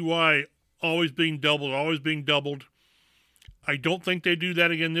about T.Y. always being doubled. I don't think they do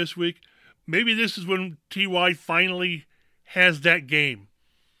that again this week. Maybe this is when T.Y. finally has that game.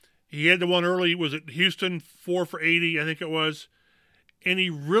 He had the one early, was it Houston, 4 for 80, I think it was. And he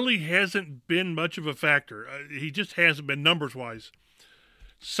really hasn't been much of a factor. He just hasn't been numbers-wise.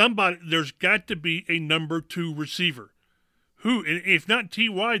 There's got to be a number 2 receiver. Who? And if not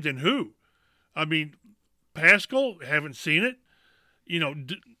T.Y., then who? I mean, Pascal, haven't seen it. You know,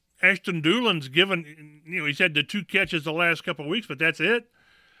 Ashton Doolin's given, you know, he's had the 2 catches the last couple of weeks, but that's it.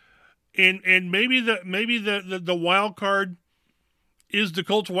 And maybe the wild card is the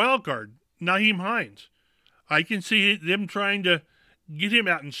Colts wild card, Nyheim Hines. I can see them trying to get him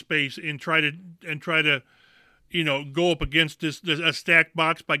out in space and try to, you know, go up against a stacked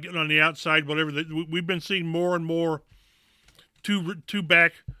box by getting on the outside, whatever. We've been seeing more and more two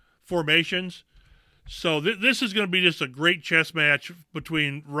back formations. So this is going to be just a great chess match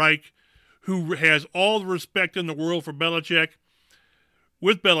between Reich, who has all the respect in the world for Belichick,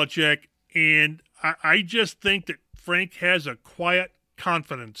 with Belichick, and I just think that Frank has a quiet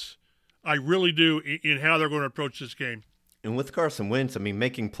confidence. I really do in how they're going to approach this game. And with Carson Wentz, I mean,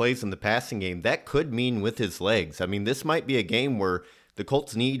 making plays in the passing game, that could mean with his legs. I mean, this might be a game where the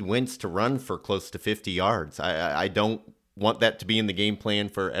Colts need Wentz to run for close to 50 yards. I don't want that to be in the game plan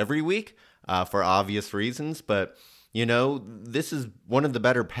for every week for obvious reasons, but, you know, this is one of the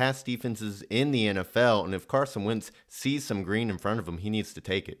better pass defenses in the NFL, and if Carson Wentz sees some green in front of him, he needs to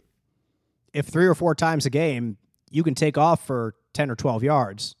take it. If 3 or 4 times a game you can take off for 10 or 12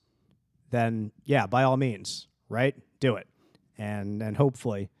 yards, then, yeah, by all means, right? Do it. And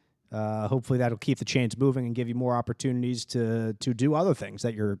hopefully that'll keep the chains moving and give you more opportunities to do other things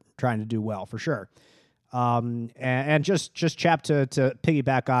that you're trying to do well, for sure. And just Chap, to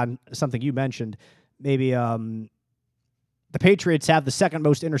piggyback on something you mentioned, maybe the Patriots have the second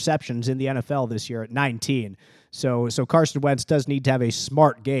most interceptions in the NFL this year at 19. So Carson Wentz does need to have a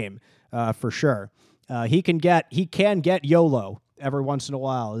smart game for sure. He can get YOLO every once in a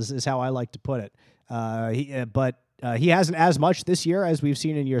while is how I like to put it. But he hasn't as much this year as we've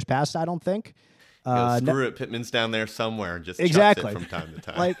seen in years past, I don't think. Screw it, Pittman's down there somewhere and just exactly chucks it from time to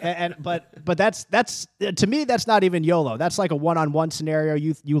time. But that's to me, that's not even YOLO. That's like a one-on-one scenario.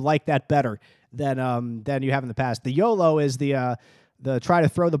 You like that better than you have in the past. The YOLO is the try to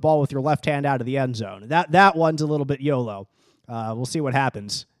throw the ball with your left hand out of the end zone. That one's a little bit YOLO. We'll see what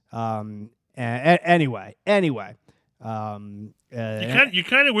happens. Anyway. You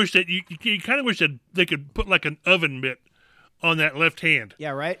kind of wish that they could put like an oven mitt on that left hand.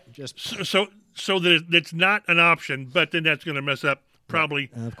 Yeah, right. Just so that it's not an option, but then that's going to mess up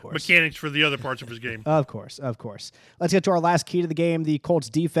probably mechanics for the other parts of his game. Of course. Let's get to our last key to the game. The Colts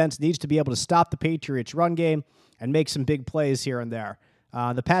defense needs to be able to stop the Patriots run game and make some big plays here and there.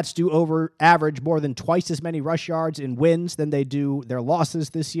 The Pats do average more than twice as many rush yards in wins than they do their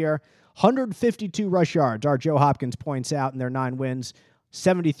losses this year. 152 rush yards, our Joe Hopkins points out, in their 9 wins,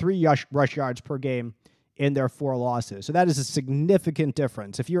 73 rush yards per game in their 4 losses. So that is a significant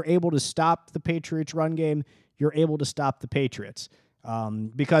difference. If you're able to stop the Patriots run game, you're able to stop the Patriots.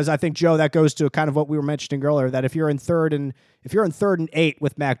 Because I think, Joe, that goes to kind of what we were mentioning earlier, that if you're in third and 8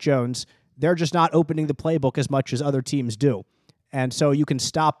 with Mac Jones, they're just not opening the playbook as much as other teams do. And so you can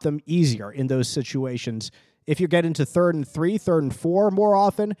stop them easier in those situations. If you get into 3rd and 3, 3rd and 4 more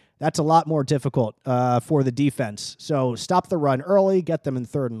often, that's a lot more difficult for the defense. So stop the run early, get them in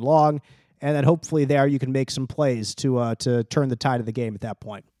 3rd and long, and then hopefully there you can make some plays to turn the tide of the game at that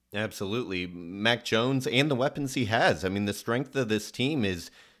point. Absolutely. Mac Jones and the weapons he has. I mean, the strength of this team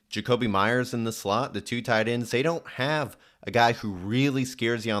is Jacoby Myers in the slot, the 2 tight ends. They don't have a guy who really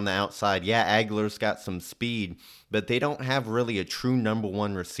scares you on the outside. Yeah, Aguilar's got some speed, but they don't have really a true number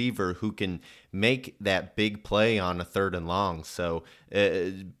 1 receiver who can make that big play on a 3rd and long. So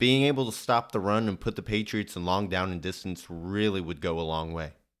being able to stop the run and put the Patriots in long down and distance really would go a long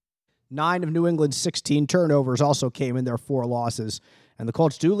way. 9 of New England's 16 turnovers also came in their 4 losses. And the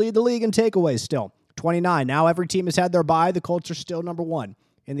Colts do lead the league in takeaways still, 29. Now every team has had their bye. The Colts are still number 1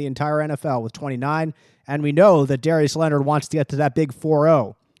 in the entire NFL with 29. And we know that Darius Leonard wants to get to that big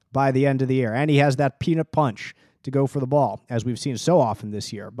 4-0 by the end of the year. And he has that peanut punch to go for the ball, as we've seen so often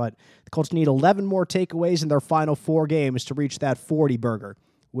this year. But the Colts need 11 more takeaways in their final 4 games to reach that 40 burger,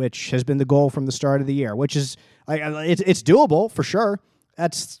 which has been the goal from the start of the year, which is, like, it's doable for sure.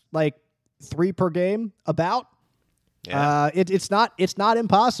 That's like 3 per game about. Yeah. It's not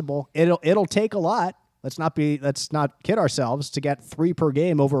impossible. It'll take a lot. Let's not kid ourselves. To get 3 per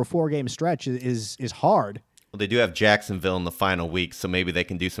game over a 4-game stretch is hard. Well, they do have Jacksonville in the final week, so maybe they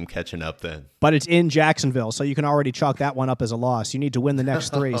can do some catching up then. But it's in Jacksonville, so you can already chalk that one up as a loss. You need to win the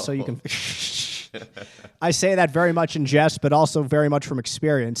next 3 so you can... I say that very much in jest, but also very much from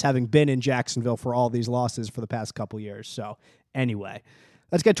experience, having been in Jacksonville for all these losses for the past couple years. So anyway,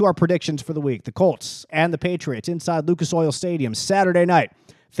 let's get to our predictions for the week. The Colts and the Patriots inside Lucas Oil Stadium Saturday night.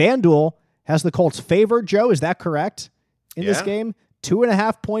 FanDuel has the Colts favored, Joe. Is that correct? In this game,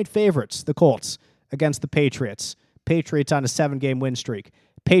 2.5-point favorites, the Colts, against the Patriots. Patriots on a 7-game win streak.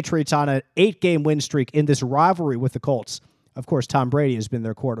 Patriots on an 8-game win streak in this rivalry with the Colts. Of course, Tom Brady has been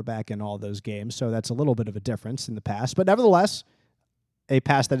their quarterback in all those games, so that's a little bit of a difference in the past. But nevertheless, a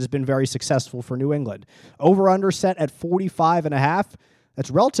pass that has been very successful for New England. Over-under set at 45.5.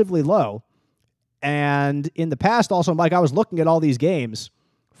 That's relatively low. And in the past, also, Mike, I was looking at all these games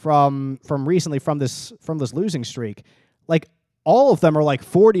from recently from this losing streak. Like, all of them are like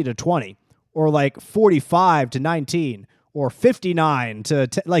 40-20. Or like 45-19, or 59 to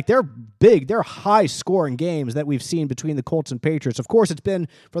 10. Like, they're big, they're high-scoring games that we've seen between the Colts and Patriots. Of course, it's been,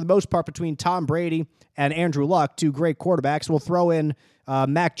 for the most part, between Tom Brady and Andrew Luck, 2 great quarterbacks. We'll throw in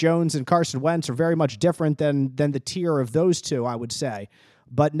Mac Jones and Carson Wentz are very much different than the tier of those 2, I would say.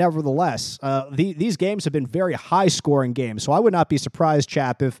 But nevertheless, these games have been very high-scoring games, so I would not be surprised,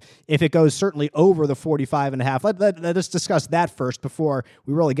 Chap, if it goes certainly over the 45.5. Let's discuss that first before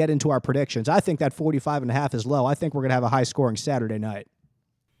we really get into our predictions. I think that 45.5 is low. I think we're going to have a high-scoring Saturday night.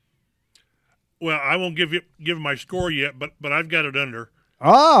 Well, I won't give my score yet, but I've got it under.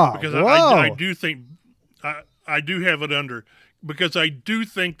 Oh, because whoa. I do think I do have it under, because I do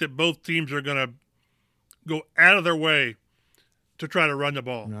think that both teams are going to go out of their way to try to run the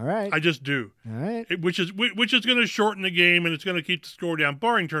ball. All right. I just do. All right. Which is going to shorten the game, and it's going to keep the score down,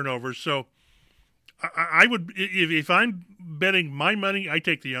 barring turnovers. So I would, if I'm betting my money, I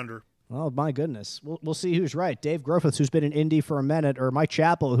take the under. Oh, my goodness. We'll see who's right. Dave Griffiths, who's been in Indy for a minute, or Mike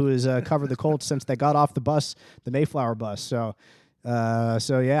Chappell, who has covered the Colts since they got off the bus, the Mayflower bus. So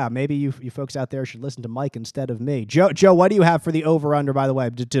yeah, maybe you folks out there should listen to Mike instead of me. Joe, what do you have for the over-under, by the way,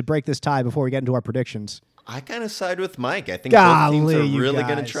 to break this tie before we get into our predictions? I kind of side with Mike. I think both teams are really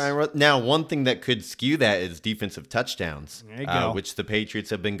going to try and run. Now, one thing that could skew that is defensive touchdowns, which the Patriots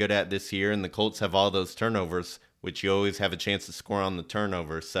have been good at this year, and the Colts have all those turnovers, which you always have a chance to score on the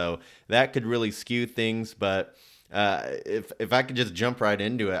turnover. So that could really skew things. But if I could just jump right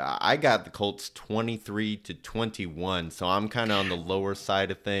into it, I got the Colts 23-21. So I'm kind of on the lower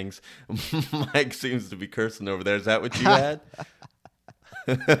side of things. Mike seems to be cursing over there. Is that what you had?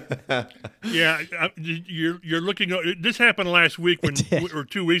 Yeah, you're looking. This happened last week or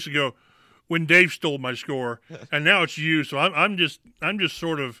 2 weeks ago when Dave stole my score, and now it's you. So I'm just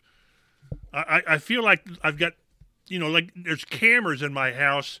sort of. I feel like I've got, like there's cameras in my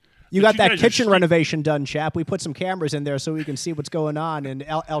house. You got that kitchen renovation done, chap. We put some cameras in there so we can see what's going on in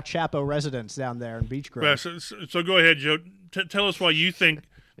El Chapo residence down there in Beach Grove. Yeah, so go ahead, Joe. Tell us why you think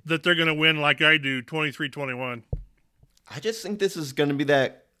that they're going to win like I do, 23-21. I just think this is going to be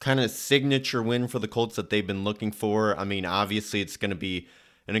that kind of signature win for the Colts that they've been looking for. I mean, obviously it's going to be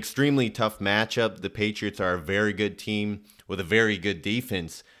an extremely tough matchup. The Patriots are a very good team with a very good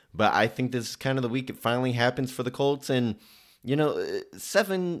defense. But I think this is kind of the week it finally happens for the Colts. And,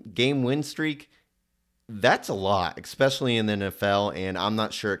 7-game win streak, that's a lot, especially in the NFL. And I'm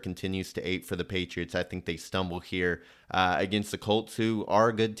not sure it continues to 8 for the Patriots. I think they stumble here against the Colts, who are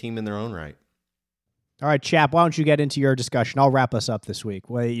a good team in their own right. All right, Chap, why don't you get into your discussion? I'll wrap us up this week.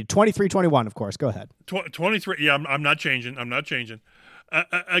 Well, 23-21, of course. Go ahead. 23, yeah, I'm not changing.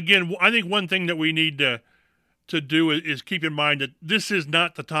 Again, I think one thing that we need to do is keep in mind that this is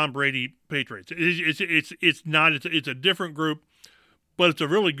not the Tom Brady Patriots. It's not. It's a different group, but it's a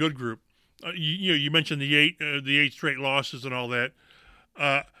really good group. You mentioned the eight straight losses and all that.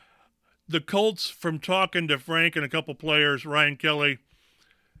 The Colts, from talking to Frank and a couple players, Ryan Kelly,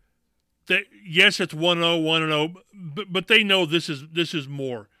 yes, it's 1-0, but they know this is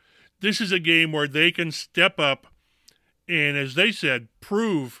more. This is a game where they can step up and, as they said,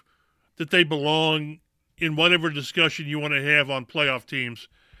 prove that they belong in whatever discussion you want to have on playoff teams.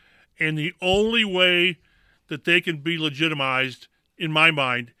 And the only way that they can be legitimized, in my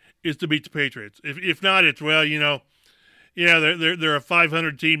mind, is to beat the Patriots. If not, it's, they're a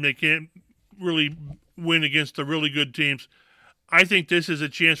 500 team. They can't really win against the really good teams. I think this is a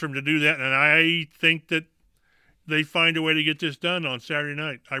chance for them to do that, and I think that they find a way to get this done on Saturday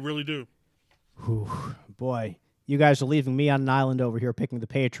night. I really do. Whew, boy, you guys are leaving me on an island over here picking the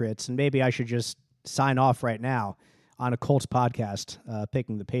Patriots, and maybe I should just sign off right now on a Colts podcast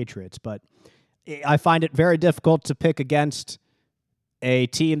picking the Patriots. But I find it very difficult to pick against a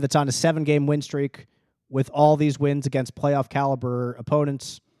team that's on a 7-game win streak with all these wins against playoff caliber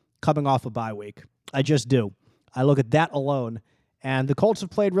opponents coming off a bye week. I just do. I look at that alone, and the Colts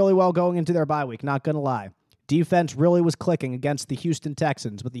have played really well going into their bye week, not going to lie. Defense really was clicking against the Houston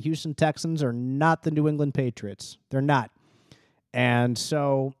Texans, but the Houston Texans are not the New England Patriots. They're not. And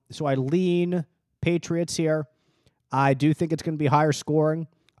so I lean Patriots here. I do think it's going to be higher scoring.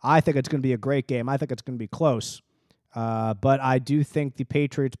 I think it's going to be a great game. I think it's going to be close. But I do think the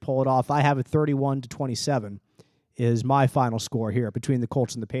Patriots pull it off. I have it 31-27 is my final score here between the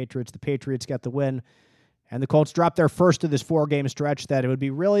Colts and the Patriots. The Patriots get the win, and the Colts drop their first of this 4-game stretch that it would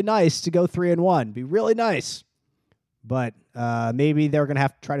be really nice to go 3-1. Be really nice. But maybe they're going to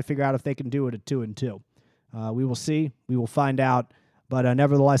have to try to figure out if they can do it at 2-2. We will see. We will find out. But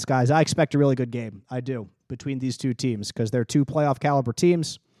nevertheless, guys, I expect a really good game. I do, between these two teams, because they're two playoff caliber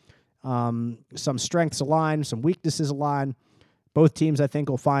teams. Some strengths align, some weaknesses align. Both teams, I think,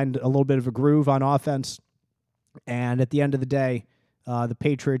 will find a little bit of a groove on offense. And at the end of the day, the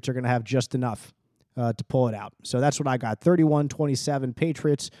Patriots are going to have just enough to pull it out. So that's what I got. 31-27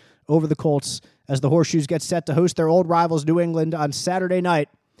 Patriots over the Colts as the Horseshoes get set to host their old rivals, New England, on Saturday night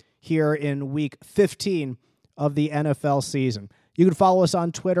here in Week 15 of the NFL season. You can follow us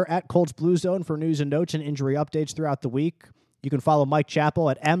on Twitter at Colts Blue Zone for news and notes and injury updates throughout the week. You can follow Mike Chappell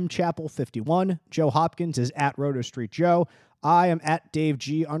at mchappell51. Joe Hopkins is at Roto Street Joe. I am at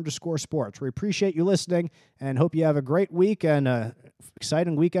DaveG_sports. We appreciate you listening and hope you have a great week and an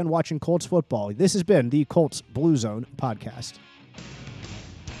exciting weekend watching Colts football. This has been the Colts Blue Zone podcast.